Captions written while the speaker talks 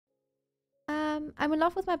I'm in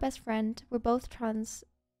love with my best friend. We're both trans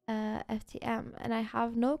FTM, and I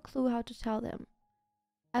have no clue how to tell them.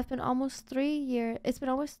 It's been almost 3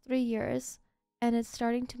 years, and it's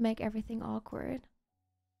starting to make everything awkward.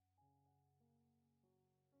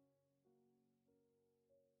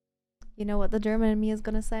 You know what the German in me is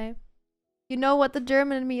gonna say? You know what the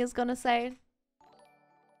German in me is gonna say?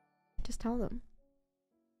 Just tell them.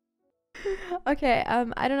 Okay,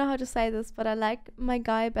 I don't know how to say this, but I like my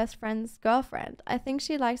guy best friend's girlfriend. I think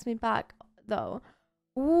she likes me back, though.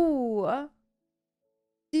 Ooh.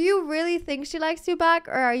 Do you really think she likes you back,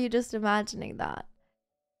 or are you just imagining that?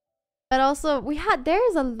 But also,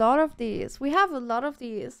 there's a lot of these. We have a lot of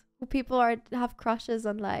these who people have crushes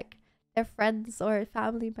on, like, their friends or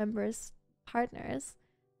family members' partners.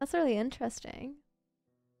 That's really interesting.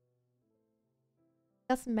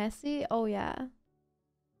 That's messy? Oh, yeah.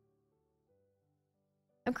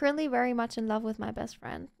 I'm currently very much in love with my best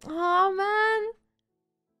friend. Oh, man.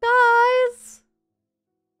 Guys.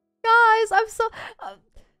 Guys, I'm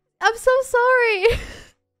so sorry.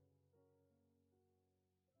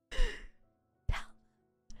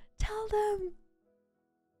 Tell them.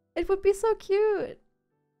 It would be so cute.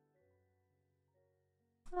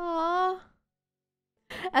 Aww.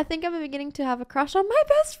 I think I'm beginning to have a crush on my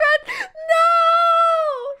best friend. No!